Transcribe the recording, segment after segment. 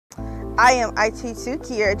I am IT2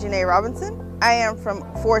 Kierra Robinson. I am from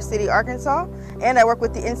Forrest City, Arkansas, and I work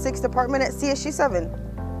with the N6 department at CSU 7.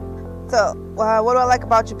 So, what do I like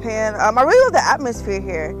about Japan? I really love the atmosphere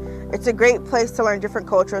here. It's a great place to learn different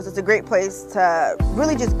cultures. It's a great place to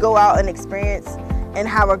really just go out and experience and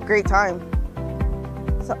have a great time.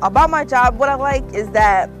 So about my job, what I like is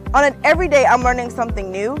that on an everyday I'm learning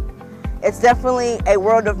something new. It's definitely a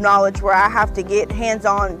world of knowledge where I have to get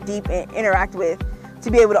hands-on, deep, and interact with to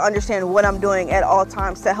be able to understand what I'm doing at all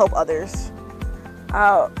times to help others.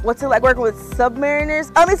 What's it like working with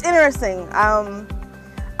submariners? It's interesting.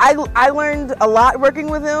 I learned a lot working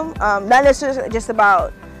with them, not necessarily just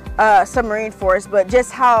about submarine force, but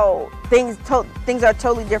just how things are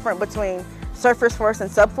totally different between surface force and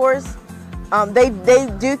subforce. They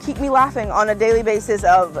do keep me laughing on a daily basis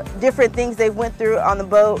of different things they went through on the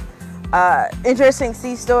boat, interesting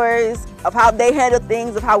sea stories of how they handle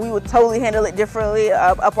things, of how we would totally handle it differently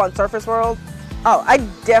up on surface world. I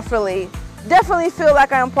definitely feel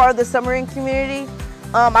like I am part of the submarine community.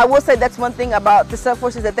 I will say that's one thing about the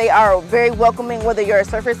subforce is that they are very welcoming, whether you're a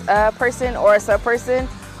surface person or a sub person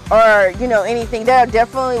or anything. They are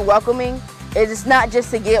definitely welcoming. It's not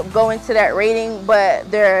just to go into that rating,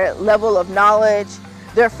 but their level of knowledge,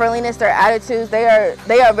 their friendliness, their attitudes. They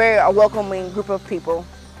are very a welcoming group of people.